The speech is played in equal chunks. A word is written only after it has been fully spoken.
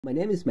My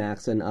name is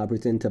Max and I'll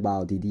present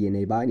about the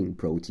DNA binding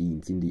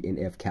proteins in the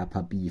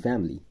NF-kappa B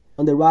family.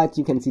 On the right,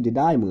 you can see the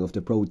dimer of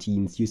the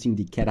proteins using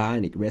the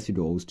cationic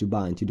residuals to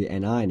bind to the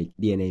anionic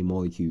DNA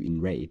molecule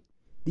in red.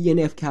 The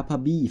NF-kappa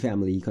B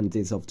family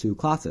consists of two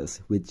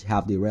classes, which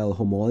have the rel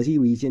homology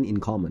region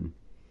in common.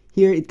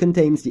 Here it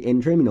contains the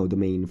N-terminal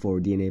domain for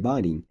DNA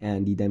binding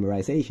and the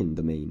dimerization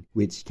domain,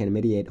 which can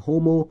mediate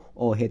homo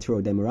or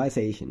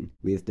heterodimerization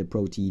with the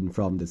protein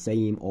from the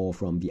same or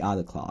from the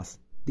other class.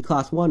 The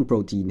class 1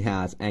 protein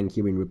has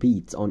ankyrin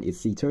repeats on its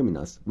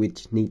C-terminus,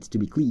 which needs to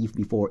be cleaved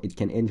before it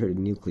can enter the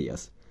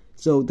nucleus.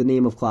 So the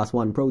name of class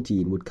 1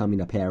 protein would come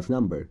in a pair of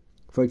number.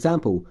 For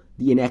example,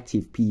 the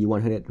inactive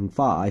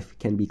P105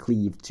 can be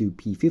cleaved to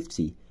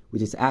P50,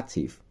 which is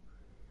active.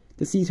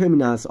 The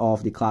C-terminus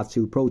of the class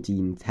 2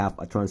 proteins have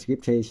a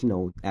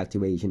transcriptional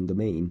activation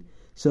domain,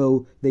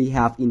 so they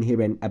have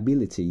inherent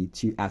ability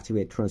to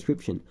activate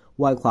transcription,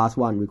 while class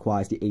 1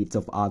 requires the aids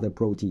of other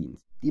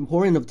proteins. The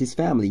importance of this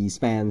family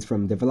spans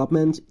from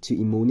development to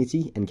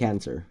immunity and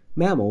cancer.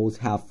 Mammals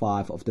have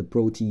 5 of the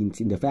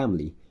proteins in the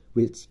family,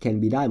 which can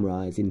be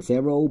dimerized in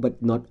several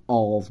but not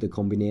all of the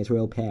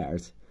combinatorial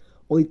pairs.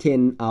 Only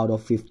 10 out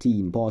of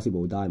 15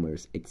 possible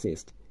dimers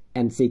exist,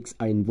 and 6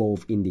 are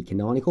involved in the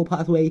canonical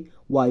pathway,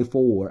 while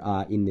 4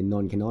 are in the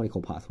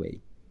non-canonical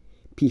pathway.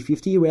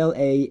 P50 rel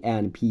A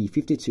and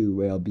P52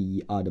 rel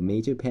B are the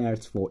major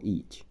pairs for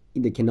each.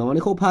 In the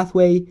canonical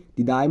pathway,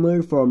 the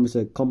dimer forms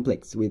a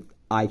complex with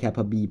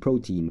I-kappa B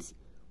proteins.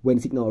 When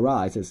signal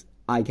arises,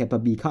 I-kappa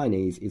B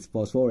kinase is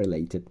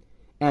phosphorylated,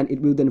 and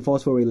it will then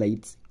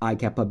phosphorylate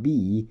I-kappa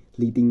B,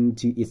 leading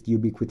to its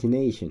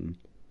ubiquitination.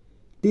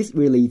 This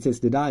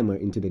releases the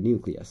dimer into the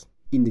nucleus.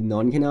 In the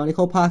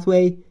non-canonical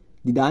pathway,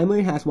 the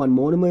dimer has one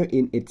monomer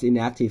in its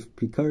inactive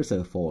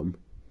precursor form.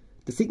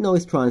 The signal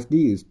is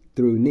transduced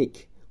through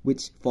Nic,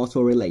 which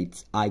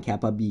phosphorylates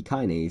I-kappa B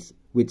kinase,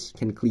 which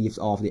can cleave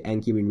off the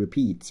ankyrin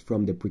repeats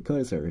from the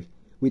precursor,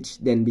 which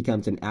then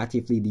becomes an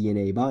actively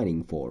DNA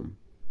binding form.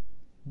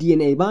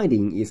 DNA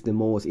binding is the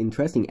most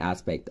interesting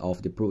aspect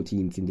of the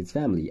proteins in this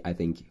family, I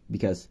think,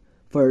 because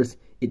first,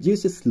 it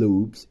uses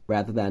loops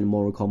rather than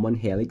more common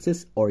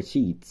helixes or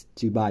sheets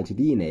to bind to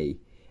DNA,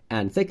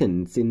 and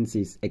second, since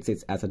it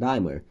exists as a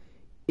dimer,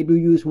 it will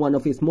use one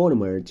of its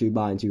monomers to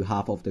bind to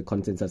half of the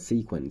consensus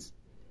sequence.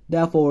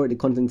 Therefore, the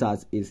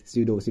consensus is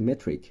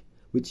pseudosymmetric,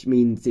 which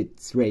means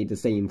it's read the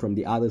same from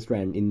the other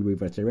strand in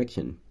reverse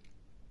direction.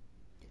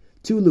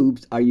 2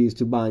 loops are used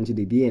to bind to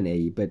the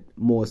DNA, but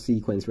more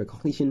sequence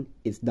recognition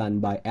is done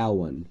by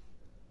L1.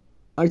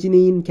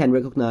 Arginine can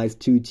recognize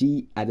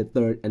 2G at the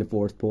 3rd and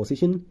 4th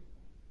position.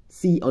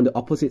 C on the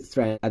opposite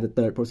strand at the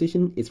 3rd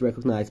position is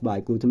recognized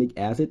by glutamic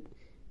acid,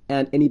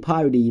 and any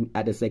pyridine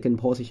at the 2nd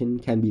position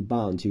can be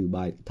bound to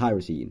by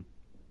tyrosine.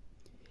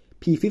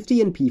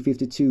 P50 and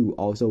P52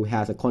 also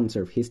has a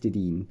conserved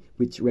histidine,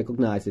 which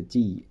recognizes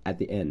G at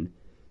the end.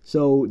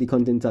 So the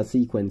consensus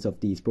sequence of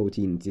these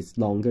proteins is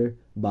longer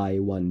by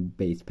 1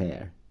 base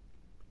pair.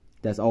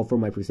 That's all for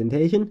my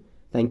presentation.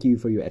 Thank you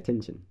for your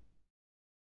attention.